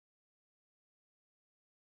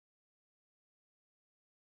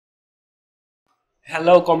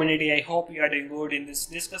Hello community, I hope you are doing good. In this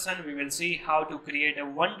discussion we will see how to create a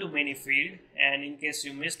one-to-many field, and in case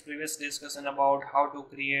you missed previous discussion about how to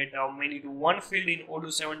create a many-to-one field in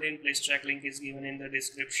Odoo 17, please check, link is given in the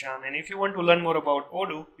description. And if you want to learn more about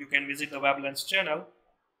Odoo, you can visit the WebLearns channel.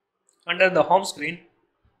 Under the home screen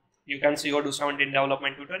you can see Odoo 17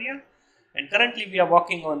 development tutorial, and currently we are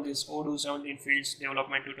working on this Odoo 17 fields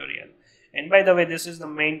development tutorial. And by the way, this is the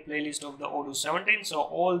main playlist of the Odoo 17, so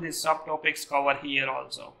all these subtopics cover here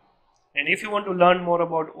also. And if you want to learn more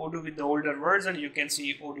about Odoo with the older version, you can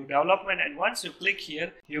see Odoo development, and once you click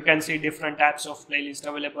here you can see different types of playlist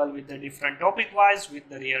available with the different topic wise with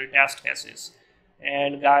the real test cases.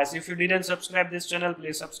 And guys, if you didn't subscribe this channel,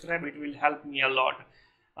 please subscribe, it will help me a lot.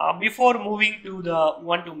 Before moving to the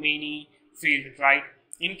one-to-many field, right?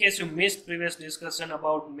 In case you missed previous discussion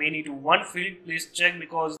about many-to-one field, please check,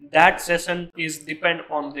 because that session is depend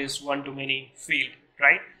on this one-to-many field,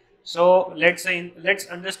 right? So let's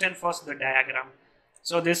understand first the diagram.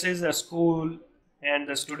 So this is a school and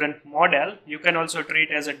the student model. You can also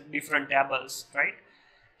treat as a different tables, right?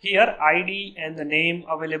 Here ID and the name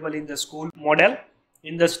available in the school model.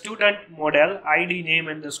 In the student model, ID, name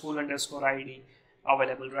and the school underscore ID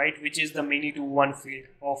available, right, which is the many-to-one field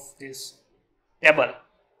of this table,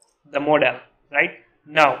 the model, right?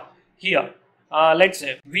 Now here let's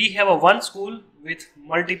say we have a one school with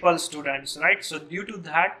multiple students, right? So due to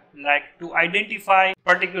that, like, to identify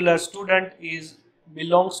particular student is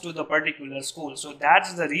belongs to the particular school, so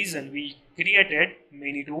that's the reason we created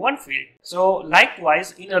many-to-one field. So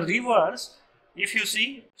likewise in a reverse, if you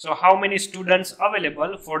see, so how many students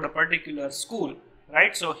available for the particular school,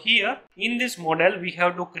 right? So here in this model we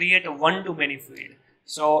have to create a one-to-many field,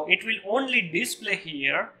 so it will only display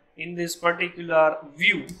here in this particular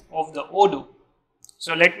view of the Odoo.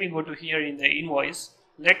 So let me go to here in the invoice,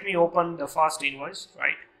 let me open the first invoice,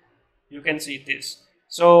 right? You can see this.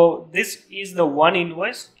 So this is the one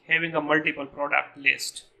invoice having a multiple product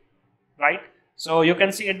list, right? So you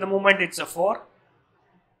can see at the moment it's a 4.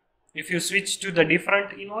 If you switch to the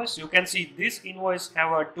different invoice, you can see this invoice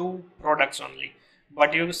have a 2 products only,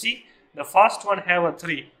 but you see the first one have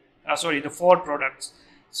a 4 products.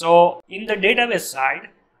 So in the database side,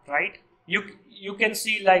 right, you can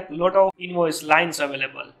see like lot of invoice lines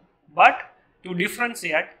available, but to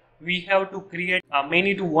differentiate we have to create a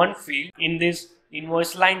many-to-one field in this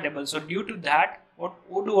invoice line table. So due to that,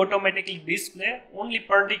 Odoo automatically display only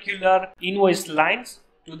particular invoice lines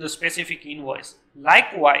to the specific invoice.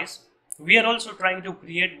 Likewise, we are also trying to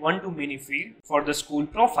create one-to-many field for the school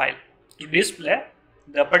profile to display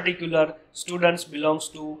the particular students belongs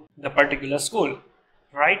to the particular school,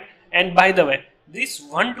 right? And by the way, this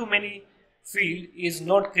one-to-many field is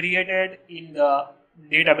not created in the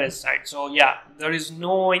database side. So yeah, there is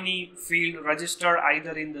no any field registered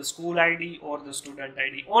either in the school ID or the student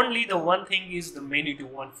ID. Only the one thing is the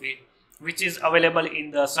many-to-one field, which is available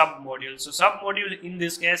in the sub module. So sub module in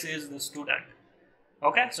this case is the student.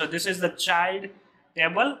 Okay, so this is the child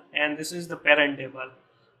table and this is the parent table.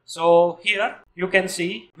 So here you can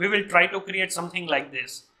see we will try to create something like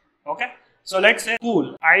this. Okay, so let's say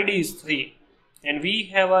school ID is 3 and we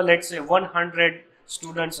have a, let's say, 100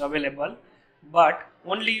 students available, but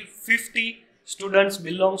only 50 students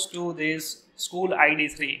belongs to this school ID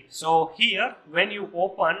 3. So here when you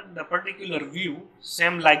open the particular view,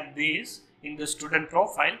 same like this in the student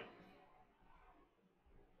profile,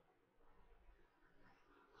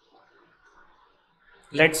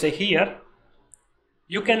 let's say here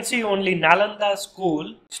you can see only Nalanda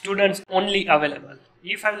school students only available.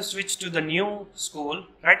 If I will switch to the new school,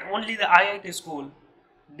 right, only the IIT school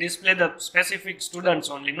display the specific students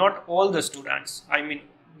only, not all the students. I mean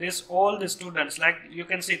this all the students, like you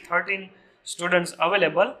can see 13 students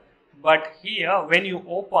available, but here when you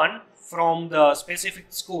open from the specific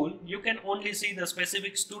school, you can only see the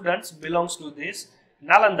specific students belongs to this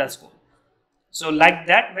Nalanda school. So like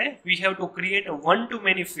that way we have to create a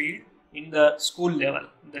one-to-many field in the school level,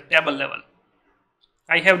 the table level.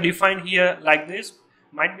 I have defined here like this.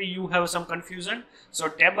 Might be you have some confusion. So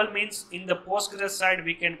table means in the Postgres side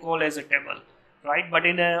we can call as a table, right? But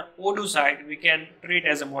in a Odoo side we can treat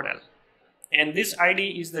as a model. And this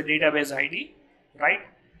ID is the database ID, right?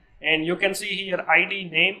 And you can see here ID,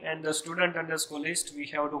 name and the student underscore list we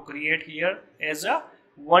have to create here as a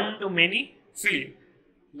one-to-many field.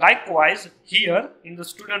 Likewise, here in the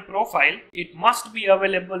student profile, it must be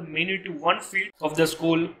available many-to-one field of the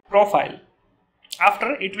school profile.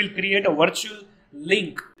 After, it will create a virtual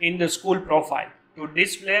link in the school profile to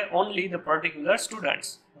display only the particular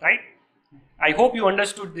students, right? I hope you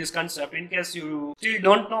understood this concept. In case you still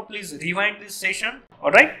don't know, please rewind this session.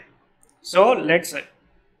 Alright, so let's say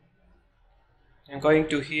I'm going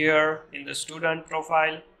to here in the student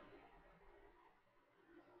profile,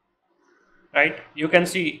 right? You can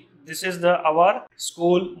see this is the our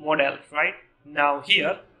school model, right? Now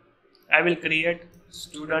here I will create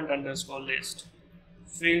student underscore list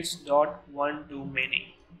fields dot one to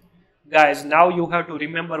many. Guys, now you have to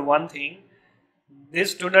remember one thing.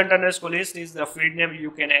 This student underscore list is the field name.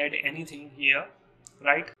 You can add anything here,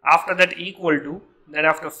 right? After that equal to, then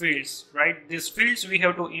after fields, right? These fields we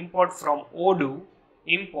have to import from Odoo,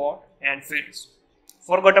 import and fields.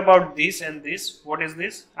 Forgot about this and this. What is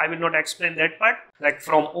this? I will not explain that part. Like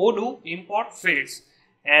from Odoo, import fields.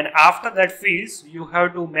 And after that fields, you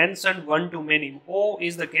have to mention one-to-many. O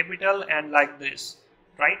is the capital and like this,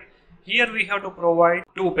 right? Here we have to provide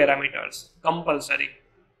two parameters, compulsory.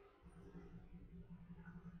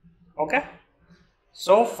 Okay.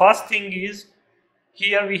 So first thing is,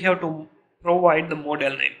 here we have to provide the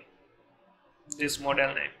model name, this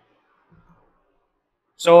model name.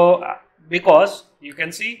 So because you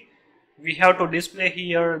can see we have to display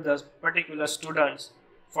here the particular students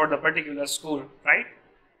for the particular school, right?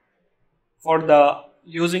 For the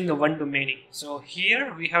using the one-to-many. So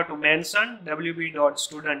here we have to mention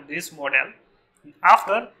wb.student this model.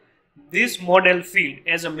 After this model field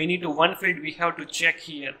as a many to one field, we have to check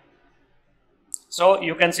here. So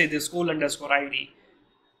you can see the school underscore id,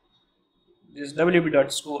 this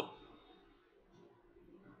wb.school,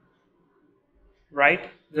 right?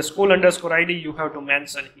 The school underscore id you have to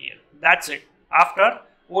mention here. That's it. After,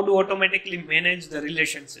 Odoo automatically manage the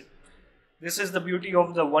relationship. This is the beauty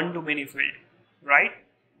of the one-to-many field, right?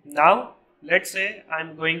 Now let's say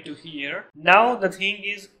I'm going to here. Now the thing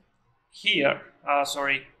is here,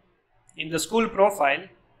 in the school profile,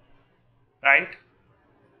 right?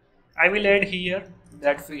 I will add here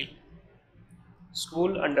that field,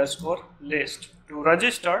 school underscore list, to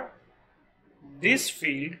register this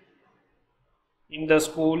field in the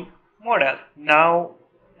school model. Now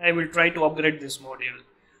I will try to upgrade this module.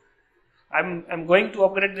 I'm going to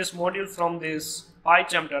upgrade this module from this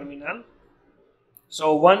PyCharm terminal.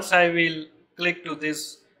 So once I will click to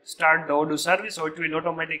this start the Odoo service, so it will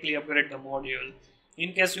automatically upgrade the module.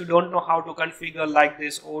 In case you don't know how to configure like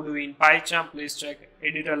this Odoo in PyCharm, please check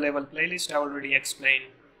editor level playlist. I already explained.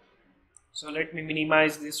 So let me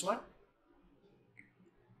minimize this one.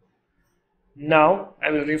 Now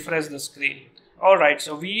I will refresh the screen. Alright,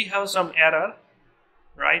 so we have some error,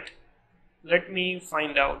 right? Let me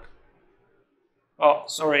find out. Oh,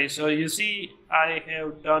 sorry. So you see I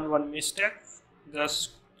have done one mistake. The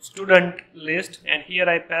student list, and here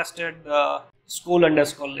I pasted the school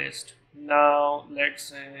underscore list. Now let's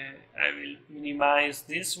say I will minimize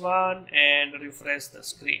this one and refresh the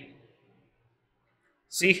screen.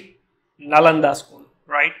 See, Nalanda school,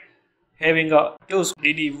 right? Having a two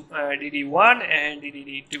DD1 and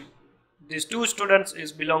DD2. These two students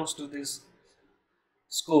belongs to this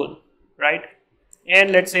school, right?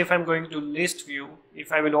 And let's say if I'm going to list view,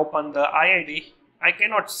 if I will open the IID, I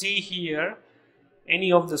cannot see here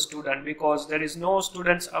any of the student because there is no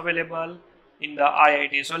students available in the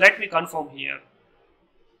IIT. So let me confirm here,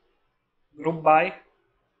 group by,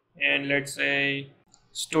 and let's say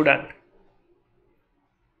student.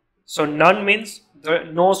 So none means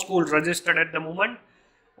no school registered at the moment.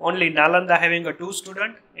 Only Nalanda having a 2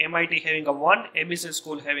 student, MIT having a 1, ABC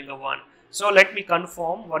school having a 1. So let me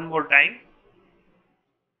confirm one more time.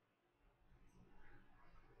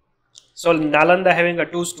 So Nalanda having a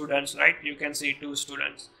 2 students, right? You can see 2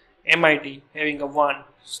 students. MIT having a 1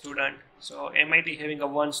 student. So MIT having a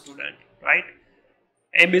 1 student, right?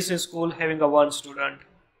 ABC school having a 1 student.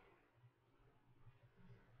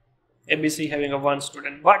 ABC having a 1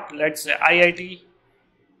 student. But let's say IIT,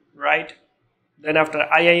 right? Then after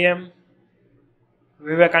IIM,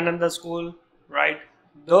 Vivekananda school, right?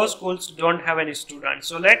 Those schools don't have any students.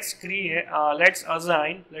 So let's create, let's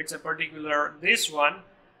assign, let's say particular this one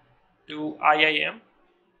to IIM.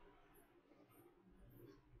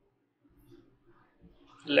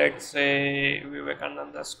 Let's say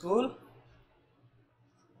Vivekananda school.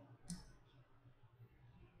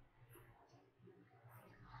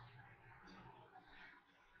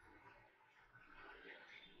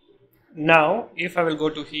 Now, if I will go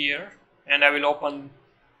to here and I will open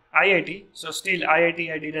IIT, so still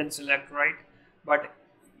IIT I didn't select, right? But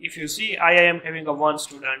if you see IIM having a 1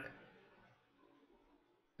 student,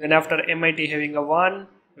 then after MIT having a 1,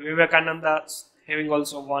 Vivekananda having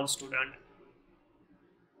also 1 student,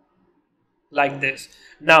 like this.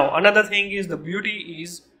 Now another thing is the beauty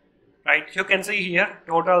is, right, you can see here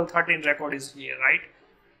total 13 record is here, right?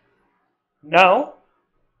 Now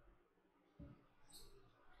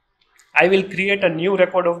I will create a new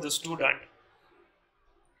record of the student.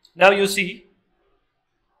 Now you see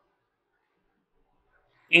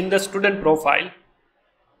in the student profile,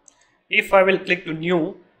 if I will click to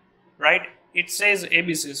new, right, it says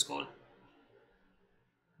ABC school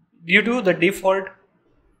due to the default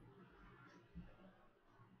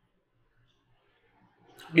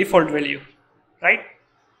value, right?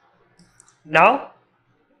 Now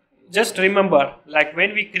just remember, like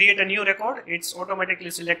when we create a new record, it's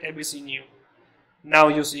automatically select ABC new. Now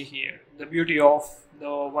you see here the beauty of the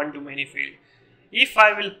one-to-many field. If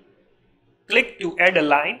I will click to add a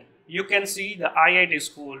line, you can see the IIT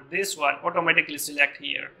school, this one automatically select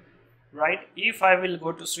here, right? If I will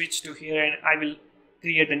go to switch to here and I will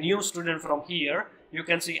create a new student from here, you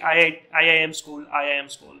can see IIM school, IIM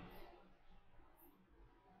school.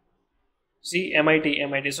 See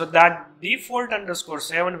MIT. So that default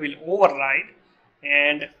 _7 will override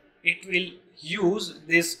and it will use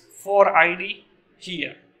this for ID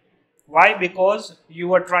here. Why? Because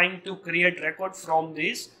you are trying to create record from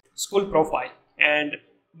this school profile, and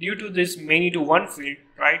due to this many to one field,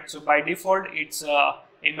 right? So by default it's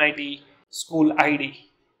MIT school ID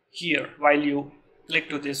here while you click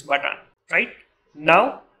to this button, right?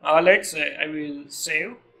 Now let's say I will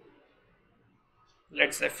save,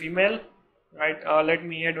 let's say female, right? Let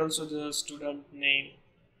me add also the student name,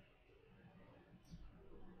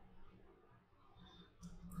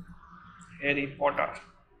 Harry Potter.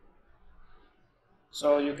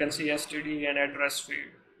 So you can see STD and address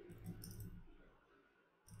field.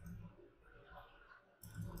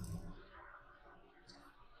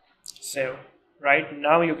 Save. Right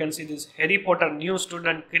now you can see this Harry Potter new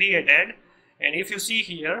student created, and if you see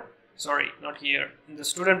here, sorry, not here, in the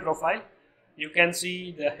student profile, you can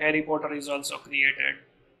see the Harry Potter is also created,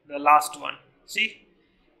 the last one. See?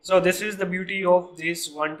 So this is the beauty of this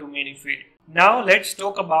one-to-many field. Now let's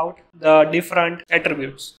talk about the different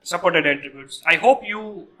attributes, supported attributes. I hope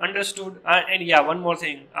you understood. And yeah, one more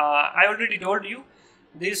thing. I already told you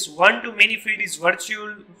this one-to-many field is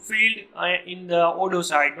virtual field in the Odoo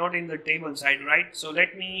side, not in the table side, right? So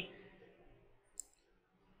let me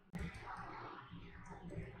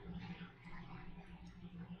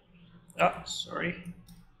sorry.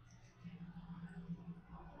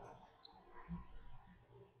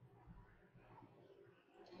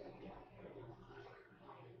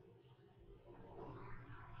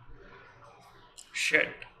 Shit.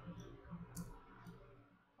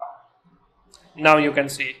 Now you can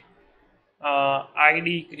see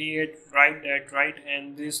ID, create, write that, right?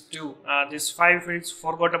 And these two, these 5 fields,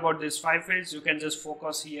 forgot about these 5 fields. You can just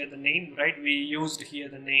focus here the name, right? We used here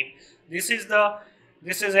the name. This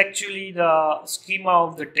is actually the schema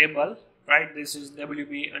of the table, right? This is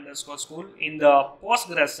WB_school. In the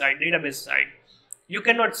Postgres side, database side, you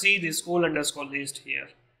cannot see the school_ list here,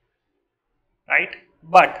 right?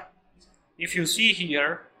 But if you see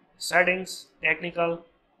here, settings, technical,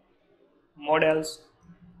 models,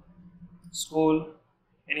 school,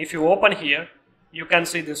 and if you open here, you can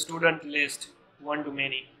see the student list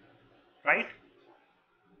one-to-many, right?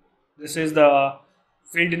 This is the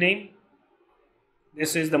field name,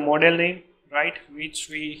 this is the model name, right, which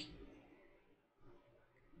we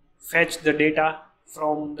fetch the data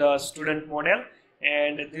from the student model,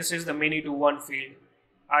 and this is the many to one field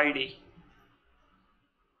ID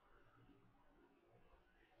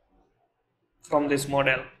from this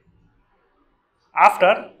model.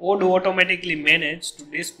 After, Odoo automatically managed to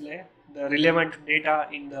display the relevant data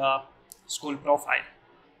in the school profile.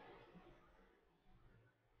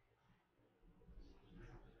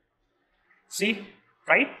 See,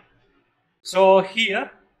 right? So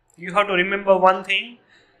here you have to remember one thing.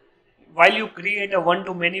 While you create a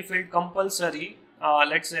one-to-many field compulsory,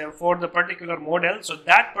 let's say for the particular model, so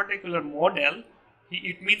that particular model,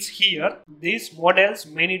 it means here these models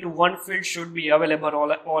many to one field should be available,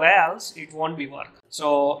 or else it won't be work.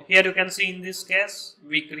 So here you can see in this case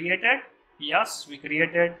we created, yes, we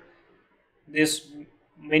created this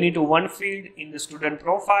many to one field in the student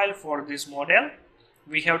profile for this model.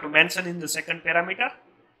 We have to mention in the second parameter.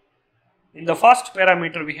 In the first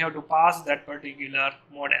parameter we have to pass that particular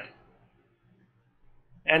model,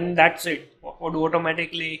 and that's it. Odoo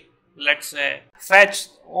automatically, let's say, fetch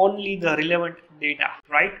only the relevant data,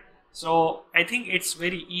 right? So I think it's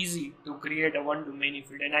very easy to create a one-to-many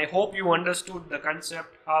field, and I hope you understood the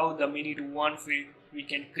concept how the many to one field we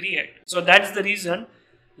can create. So that's the reason,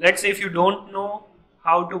 let's say if you don't know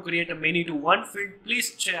how to create a many to one field,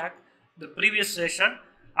 please check the previous session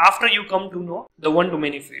after you come to know the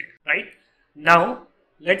one-to-many field, right? Now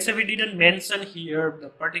let's say we didn't mention here the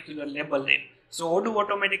particular label name. So Odoo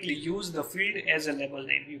automatically use the field as a label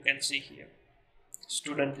name. You can see here,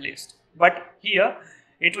 student list. But here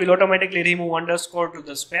it will automatically remove underscore to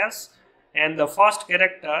the space, and the first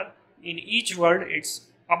character in each word it's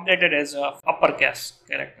updated as a uppercase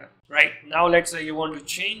character, right? Now let's say you want to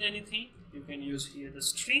change anything, you can use here the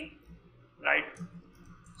string, right?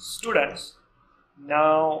 Students.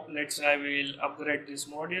 Now let's say I will upgrade this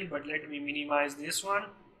module, but let me minimize this one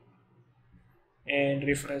and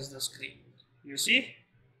refresh the screen. You see,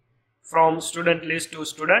 from student list to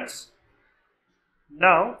students.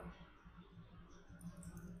 Now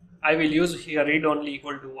I will use here read only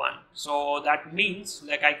equal to 1. So that means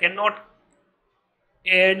like I cannot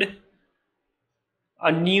add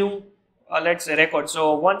a new let's say record.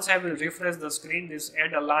 So once I will refresh the screen, this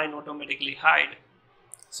add a line automatically hide.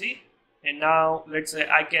 See, and now let's say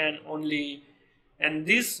I can only, and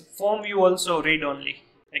this form view also read only.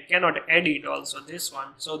 I cannot edit also this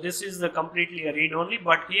one. So this is the completely a read only,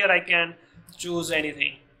 but here I can choose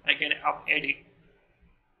anything. I can up edit,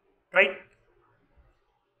 right?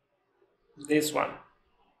 This one.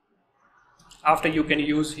 After you can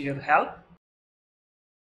use here help.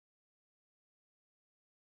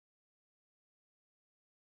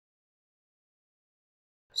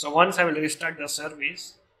 So once I will restart the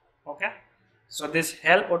service, okay. So this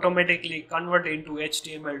help automatically convert into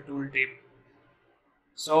HTML tooltip.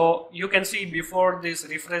 So you can see before this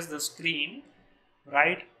refresh the screen,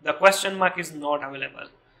 right? The question mark is not available.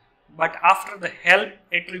 But after the help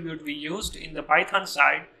attribute we used in the Python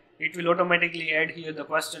side, it will automatically add here the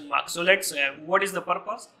question mark. So let's say what is the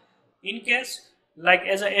purpose? In case like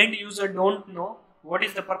as an end user don't know what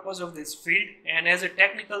is the purpose of this field, and as a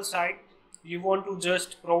technical side you want to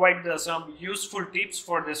just provide some useful tips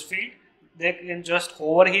for this field, they can just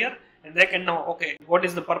hover here and they can know, okay, what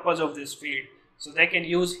is the purpose of this field. So they can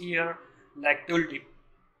use here like tooltip.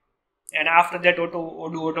 And after that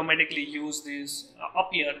Odoo automatically use this up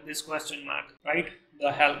here this question mark, right?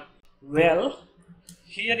 The help. Well,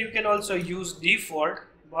 here you can also use default,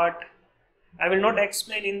 but I will not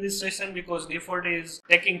explain in this session because default is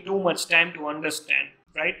taking too much time to understand,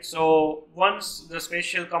 right? So once the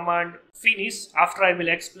special command finish, after I will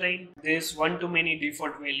explain this one-to-many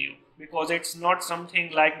default value, because it's not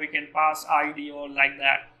something like we can pass ID or like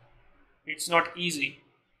that. It's not easy.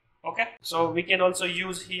 Okay, so we can also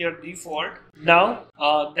use here default. Now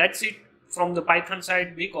that's it from the Python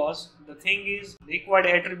side, because the thing is required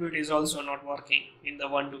attribute is also not working in the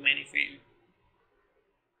one-to-many field.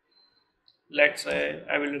 Let's say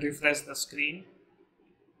I will refresh the screen,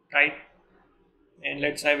 right? And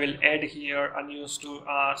let's say I will add here a new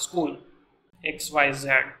school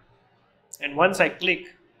XYZ, and once I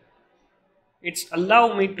click, it's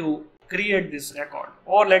allow me to create this record,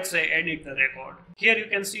 or let's say edit the record. Here you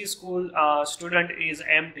can see school student is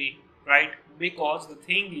empty, right? Because the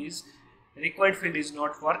thing is required field is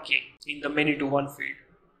not working in the many to one field.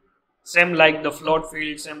 Same like the float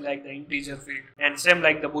field, same like the integer field, and same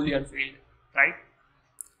like the boolean field, right?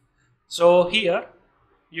 So here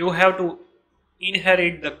you have to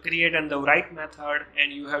inherit the create and the write method,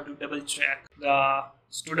 and you have to double check the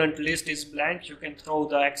student list is blank. You can throw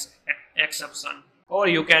the exception, or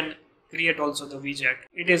you can create also the widget.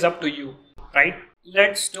 It is up to you, right?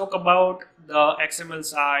 Let's talk about the XML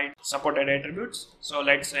side supported attributes. So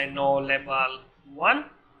let's say no label 1.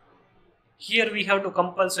 Here we have to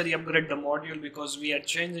compulsory upgrade the module because we are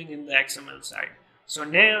changing in the XML side. So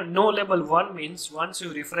no label 1 means once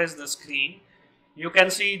you refresh the screen, you can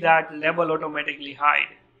see that label automatically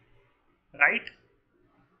hide, right?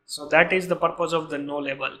 So that is the purpose of the no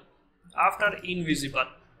label. After invisible,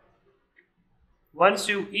 once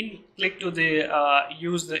you click to the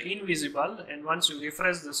use the invisible, and once you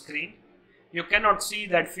refresh the screen, you cannot see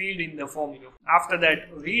that field in the form view. After that,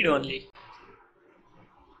 read only.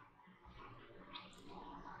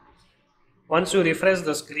 Once you refresh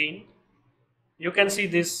the screen, you can see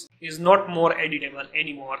this is not more editable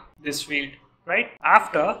anymore, this field, right?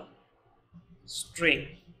 After string,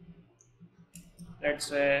 let's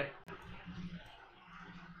say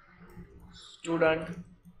student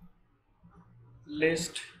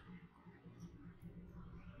list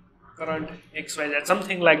current XYZ,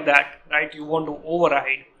 something like that, right? You want to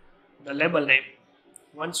override the label name.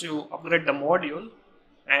 Once you upgrade the module,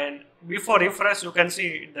 and before refresh you can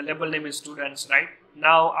see the label name is students, right?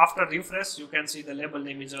 Now after refresh you can see the label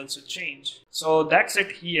name is also changed. So that's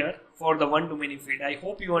it here for the one-to-many field. I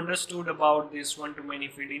hope you understood about this one-to-many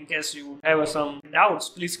field. In case you have some doubts,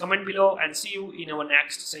 please comment below, and see you in our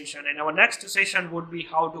next session. And our next session would be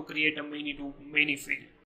how to create a many-to-many field.